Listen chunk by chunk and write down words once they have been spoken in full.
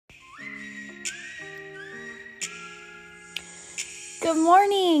Good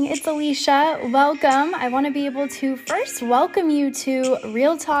morning, it's Alicia. Welcome. I want to be able to first welcome you to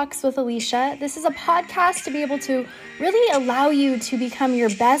Real Talks with Alicia. This is a podcast to be able to really allow you to become your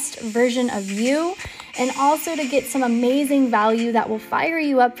best version of you and also to get some amazing value that will fire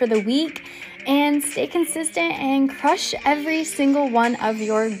you up for the week and stay consistent and crush every single one of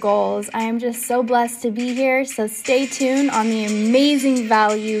your goals. I am just so blessed to be here, so stay tuned on the amazing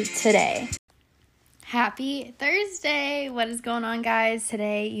value today. Happy Thursday! What is going on, guys?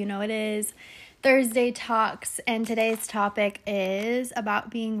 Today, you know it is Thursday Talks, and today's topic is about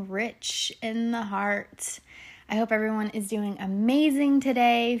being rich in the heart. I hope everyone is doing amazing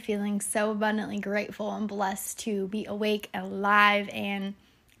today, feeling so abundantly grateful and blessed to be awake and alive and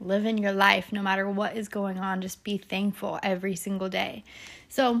living your life no matter what is going on. Just be thankful every single day.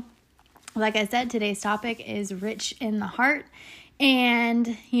 So, like I said, today's topic is rich in the heart.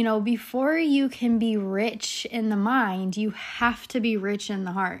 And, before you can be rich in the mind, you have to be rich in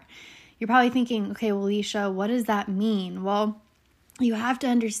the heart. You're probably thinking, okay, well, Alicia, what does that mean? Well, you have to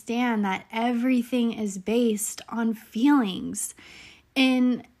understand that everything is based on feelings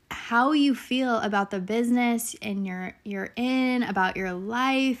and how you feel about the business and you're in, about your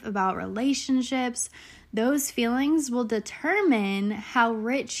life, about relationships. Those feelings will determine how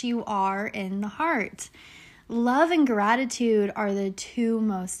rich you are in the heart. Love and gratitude are the two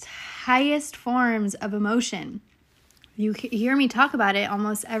most highest forms of emotion. You hear me talk about it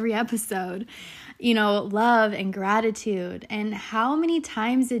almost every episode, love and gratitude. And how many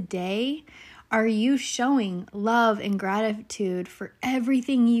times a day are you showing love and gratitude for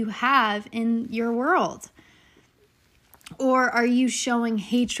everything you have in your world? Or are you showing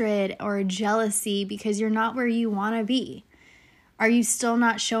hatred or jealousy because you're not where you want to be? Are you still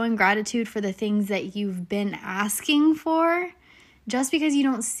not showing gratitude for the things that you've been asking for? Just because you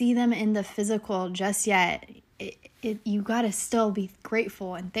don't see them in the physical just yet, you got to still be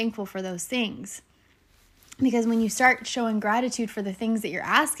grateful and thankful for those things. Because when you start showing gratitude for the things that you're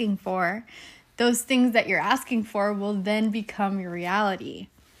asking for, those things that you're asking for will then become your reality.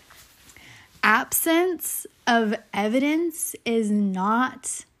 Absence of evidence is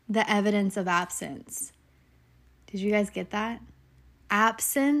not the evidence of absence. Did you guys get that?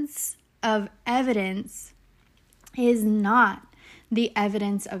 Absence of evidence is not the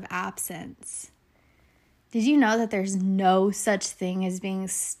evidence of absence. Did you know that there's no such thing as being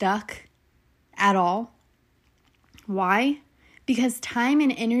stuck at all? Why? Because time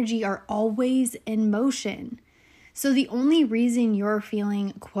and energy are always in motion. So the only reason you're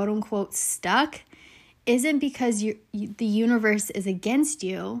feeling quote unquote stuck isn't because the universe is against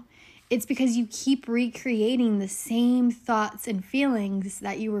you. It's because you keep recreating the same thoughts and feelings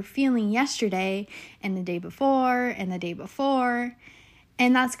that you were feeling yesterday and the day before and the day before.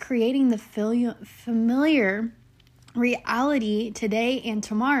 And that's creating the familiar reality today and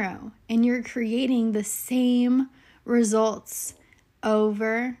tomorrow. And you're creating the same results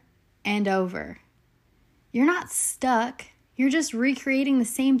over and over. You're not stuck. You're just recreating the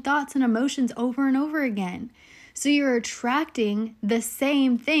same thoughts and emotions over and over again. So you're attracting the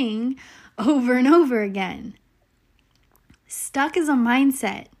same thing over and over again. Stuck is a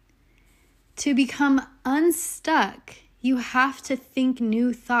mindset. To become unstuck, you have to think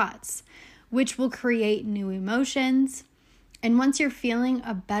new thoughts, which will create new emotions. And once you're feeling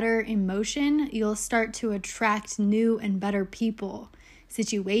a better emotion, you'll start to attract new and better people,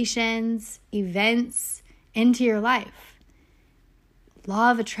 situations, events into your life.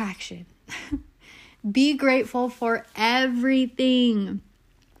 Law of attraction. Be grateful for everything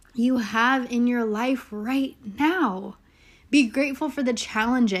you have in your life right now. Be grateful for the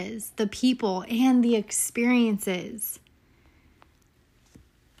challenges, the people, and the experiences.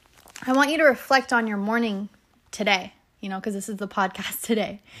 I want you to reflect on your morning today, because this is the podcast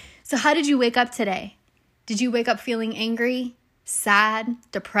today. So how did you wake up today? Did you wake up feeling angry, sad,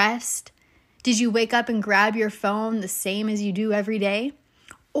 depressed? Did you wake up and grab your phone the same as you do every day?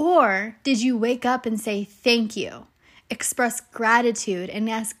 Or did you wake up and say thank you, express gratitude, and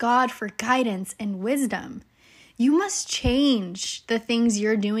ask God for guidance and wisdom? You must change the things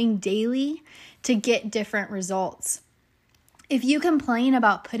you're doing daily to get different results. If you complain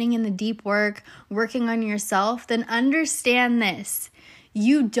about putting in the deep work, working on yourself, then understand this.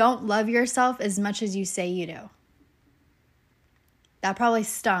 You don't love yourself as much as you say you do. That probably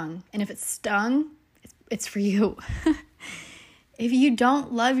stung. And if it stung, it's for you. If you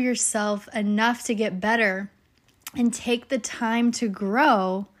don't love yourself enough to get better and take the time to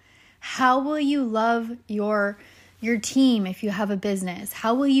grow, how will you love your team if you have a business?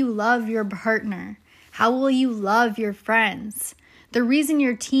 How will you love your partner? How will you love your friends? The reason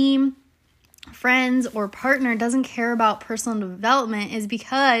your team friends or partner doesn't care about personal development is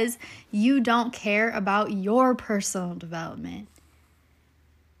because you don't care about your personal development.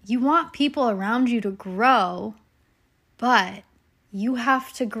 You want people around you to grow, but you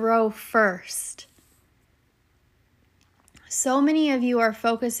have to grow first. So many of you are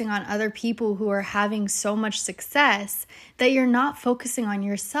focusing on other people who are having so much success that you're not focusing on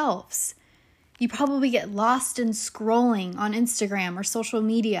yourselves. You probably get lost in scrolling on Instagram or social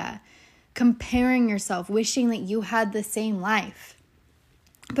media, comparing yourself, wishing that you had the same life.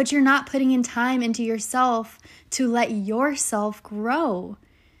 But you're not putting in time into yourself to let yourself grow.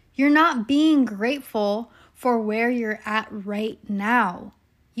 You're not being grateful for where you're at right now.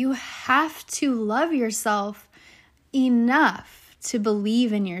 You have to love yourself enough to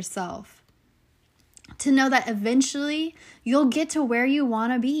believe in yourself, to know that eventually you'll get to where you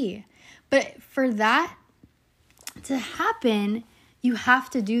want to be. But for that to happen, you have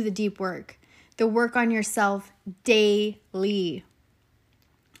to do the deep work, the work on yourself daily.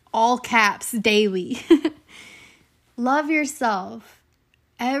 All caps, daily. Love yourself.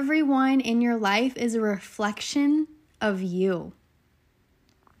 Everyone in your life is a reflection of you.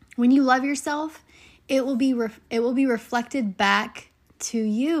 When you love yourself, it will be reflected back to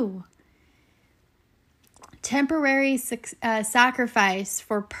you. Temporary sacrifice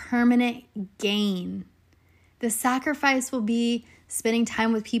for permanent gain. The sacrifice will be spending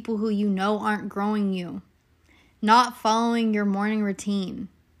time with people who you know aren't growing you, not following your morning routine.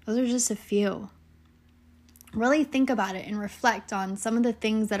 Those are just a few. Really think about it and reflect on some of the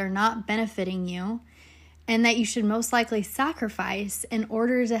things that are not benefiting you and that you should most likely sacrifice in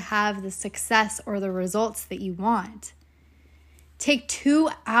order to have the success or the results that you want. Take 2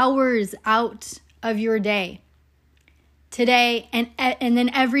 hours out of your day today and then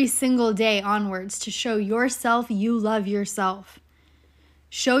every single day onwards to show yourself you love yourself.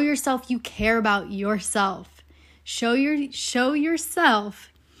 Show yourself you care about yourself. Show yourself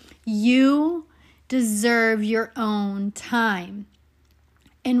you deserve your own time.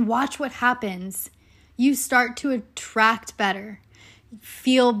 And watch what happens. You start to attract better,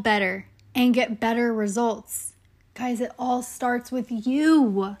 feel better, and get better results. Guys, it all starts with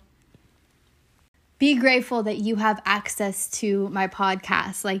you. Be grateful that you have access to my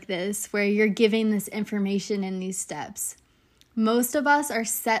podcast like this, where you're giving this information in these steps. Most of us are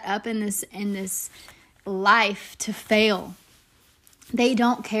set up in this life to fail. They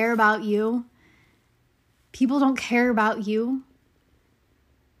don't care about you. People don't care about you.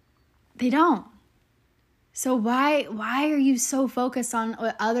 They don't. So why are you so focused on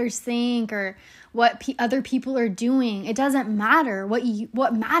what others think or what other people are doing? It doesn't matter.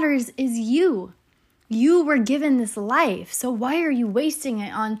 What matters is you. You were given this life. So why are you wasting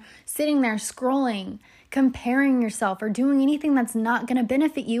it on sitting there scrolling, comparing yourself, or doing anything that's not going to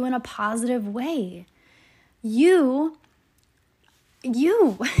benefit you in a positive way? You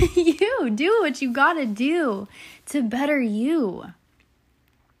do what you got to do to better you.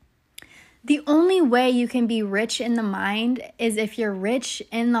 The only way you can be rich in the mind is if you're rich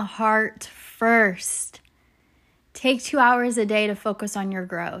in the heart first. Take 2 hours a day to focus on your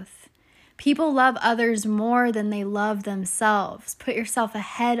growth. People love others more than they love themselves. Put yourself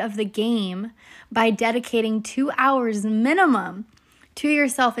ahead of the game by dedicating 2 hours minimum to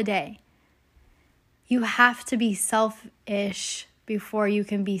yourself a day. You have to be selfish before you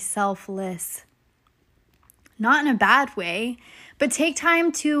can be selfless. Not in a bad way, but take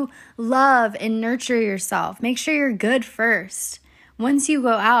time to love and nurture yourself. Make sure you're good first. Once you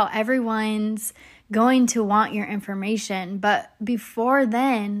go out, everyone's going to want your information, but before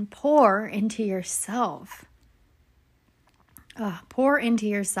then, pour into yourself. Pour into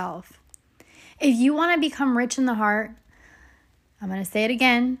yourself. If you want to become rich in the heart, I'm going to say it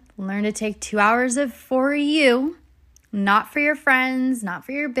again, learn to take 2 hours for you. Not for your friends, not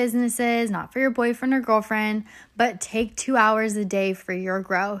for your businesses, not for your boyfriend or girlfriend, but take 2 hours a day for your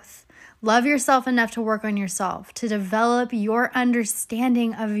growth. Love yourself enough to work on yourself, to develop your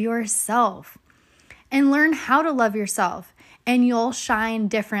understanding of yourself, and learn how to love yourself, and you'll shine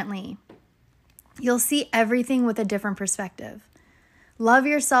differently. You'll see everything with a different perspective. Love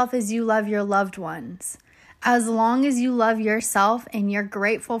yourself as you love your loved ones. As long as you love yourself and you're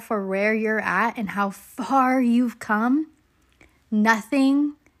grateful for where you're at and how far you've come,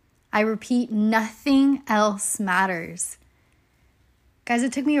 nothing, I repeat, nothing else matters. Guys,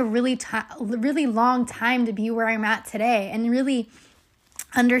 it took me a really long time to be where I'm at today and really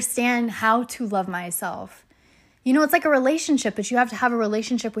understand how to love myself. You know, it's like a relationship, but you have to have a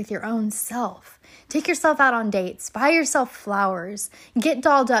relationship with your own self. Take yourself out on dates, buy yourself flowers, get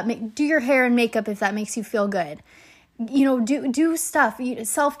dolled up, do your hair and makeup if that makes you feel good. do stuff,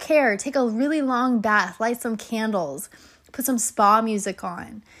 self-care, take a really long bath, light some candles, put some spa music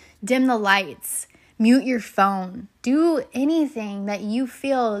on, dim the lights, mute your phone, do anything that you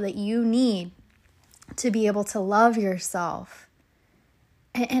feel that you need to be able to love yourself.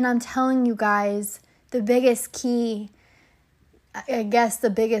 And I'm telling you guys, the biggest key, I guess the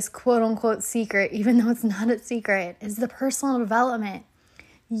biggest quote unquote secret, even though it's not a secret, is the personal development.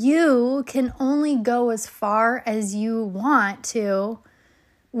 You can only go as far as you want to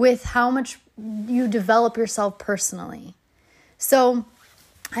with how much you develop yourself personally. So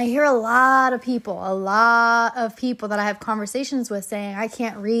I hear a lot of people that I have conversations with saying, I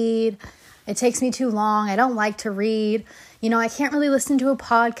can't read. It takes me too long. I don't like to read. I can't really listen to a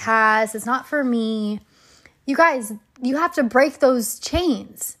podcast. It's not for me. You guys, you have to break those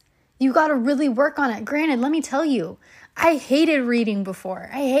chains. You got to really work on it. Granted, let me tell you, I hated reading before.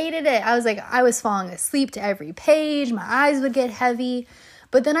 I hated it. I was falling asleep to every page. My eyes would get heavy.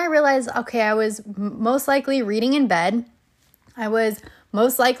 But then I realized, okay, I was most likely reading in bed. I was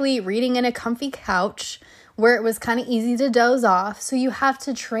most likely reading in a comfy couch where it was kind of easy to doze off. So you have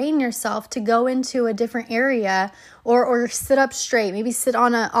to train yourself to go into a different area or sit up straight, maybe sit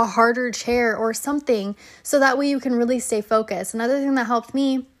on a harder chair or something, so that way you can really stay focused. Another thing that helped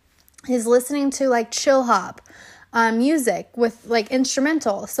me is listening to like chill hop music with like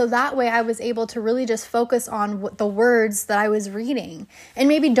instrumental. So that way I was able to really just focus on the words that I was reading. And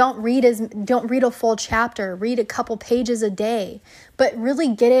maybe don't read a full chapter, read a couple pages a day, but really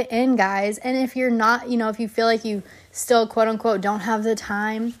get it in, guys. And if you're not, if you feel like you still quote unquote don't have the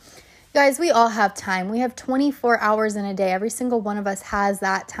time, guys, we all have time. We have 24 hours in a day. Every single one of us has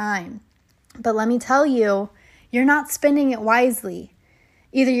that time. But let me tell you, you're not spending it wisely.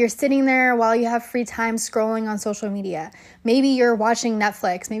 Either you're sitting there while you have free time scrolling on social media. Maybe you're watching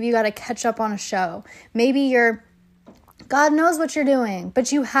Netflix. Maybe you got to catch up on a show. Maybe God knows what you're doing,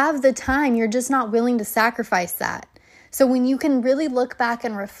 but you have the time. You're just not willing to sacrifice that. So when you can really look back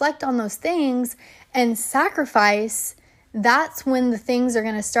and reflect on those things and sacrifice, that's when the things are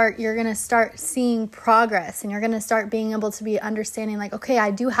going to start, you're going to start seeing progress, and you're going to start being able to be understanding like, okay,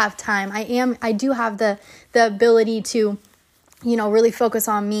 I do have time. I do have the ability to really focus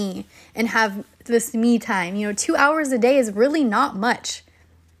on me and have this me time. 2 hours a day is really not much.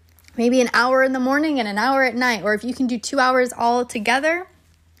 Maybe an hour in the morning and an hour at night. Or if you can do 2 hours all together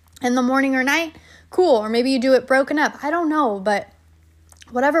in the morning or night, cool. Or maybe you do it broken up. I don't know, but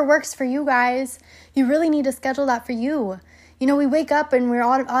whatever works for you guys, you really need to schedule that for you. We wake up and we're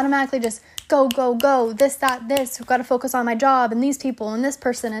automatically just go, this, that, this. We've got to focus on my job and these people and this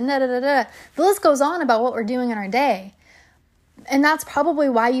person and da-da-da-da. The list goes on about what we're doing in our day. And that's probably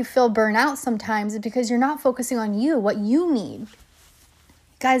why you feel burnout sometimes, is because you're not focusing on you, what you need.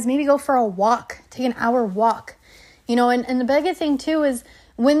 Guys, maybe go for a walk, take an hour walk. And the biggest thing too is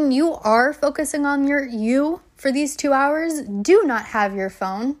when you are focusing on you for these 2 hours, do not have your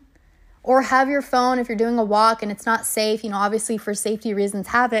phone, or have your phone if you're doing a walk and it's not safe. Obviously for safety reasons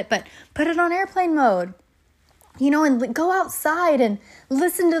have it, but put it on airplane mode. And go outside and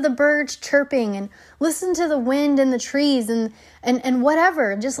listen to the birds chirping and listen to the wind and the trees and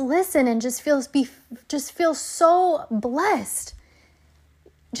whatever. Just listen and just feel so blessed.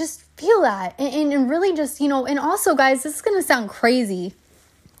 Just feel that and really just, and also guys, this is going to sound crazy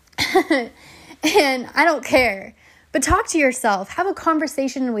and I don't care, but talk to yourself, have a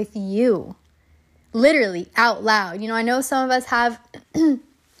conversation with you, literally out loud. I know some of us have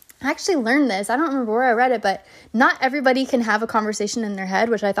I actually learned this. I don't remember where I read it, but not everybody can have a conversation in their head,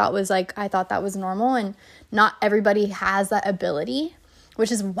 which I thought that was normal, and not everybody has that ability,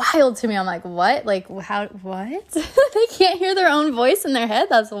 which is wild to me. I'm like, what? Like, how, what? They can't hear their own voice in their head?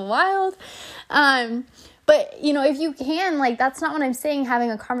 That's wild. But, if you can, like, that's not what I'm saying,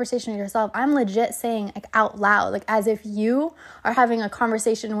 having a conversation with yourself. I'm legit saying, like, out loud, like, as if you are having a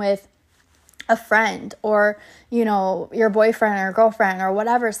conversation with a friend or, your boyfriend or girlfriend or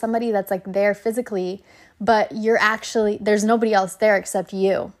whatever, somebody that's like there physically, but there's nobody else there except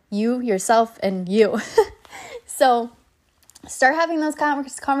you, yourself, and you. So start having those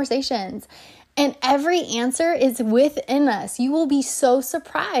conversations, and every answer is within us. You will be so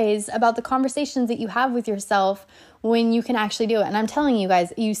surprised about the conversations that you have with yourself when you can actually do it. And I'm telling you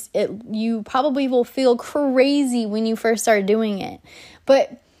guys, you probably will feel crazy when you first start doing it,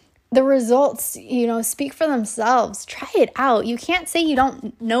 but the results, speak for themselves. Try it out. You can't say you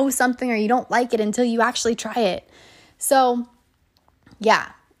don't know something or you don't like it until you actually try it. So,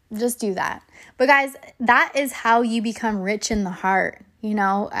 yeah, just do that. But guys, that is how you become rich in the heart.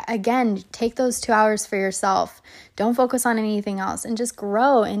 Again, take those 2 hours for yourself. Don't focus on anything else, and just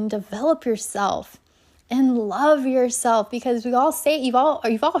grow and develop yourself. and love yourself, because we all say it, you've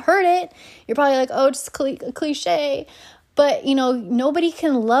all heard it. You're probably like, oh, just a cliche. But, nobody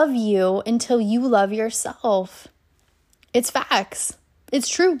can love you until you love yourself. It's facts. It's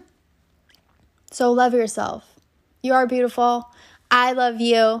true. So love yourself. You are beautiful. I love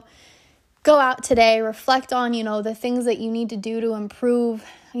you. Go out today, reflect on, the things that you need to do to improve.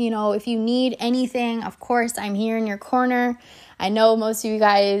 If you need anything, of course, I'm here in your corner. I know most of you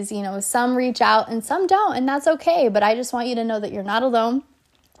guys, some reach out and some don't, and that's okay. But I just want you to know that you're not alone.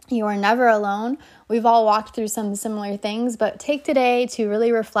 You are never alone. We've all walked through some similar things, but take today to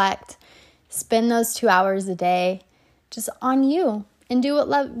really reflect. Spend those 2 hours a day just on you and do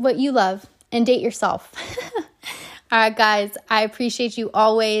what you love and date yourself. All right, guys, I appreciate you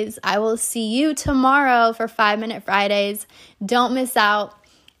always. I will see you tomorrow for 5 Minute Fridays. Don't miss out,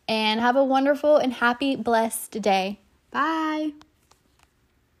 and have a wonderful and happy, blessed day. Bye.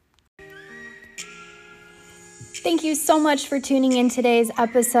 Thank you so much for tuning in today's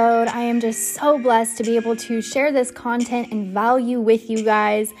episode. I am just so blessed to be able to share this content and value with you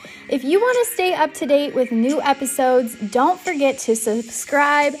guys. If you want to stay up to date with new episodes, don't forget to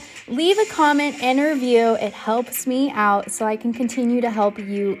subscribe, leave a comment and review. It helps me out so I can continue to help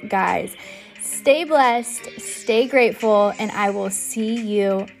you guys. Stay blessed, stay grateful, and I will see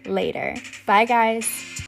you later. Bye, guys.